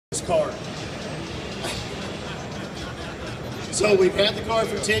car. So we've had the car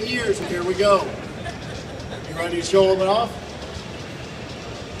for 10 years, and here we go. You ready to show them it off?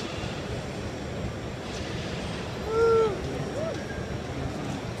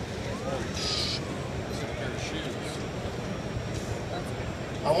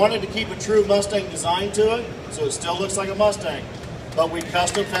 I wanted to keep a true Mustang design to it, so it still looks like a Mustang. But we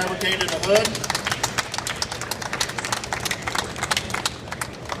custom fabricated a hood.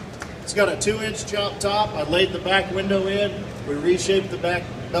 It's got a 2-inch chop top. I laid the back window in. We reshaped the back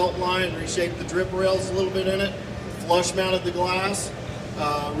belt line, reshaped the drip rails a little bit in it, flush mounted the glass,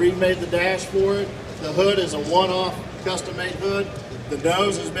 remade the dash for it. The hood is a one-off custom made hood. The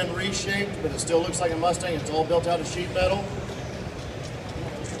nose has been reshaped, but it still looks like a Mustang. It's all built out of sheet metal.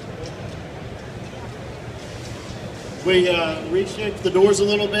 We reshaped the doors a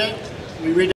little bit. We redid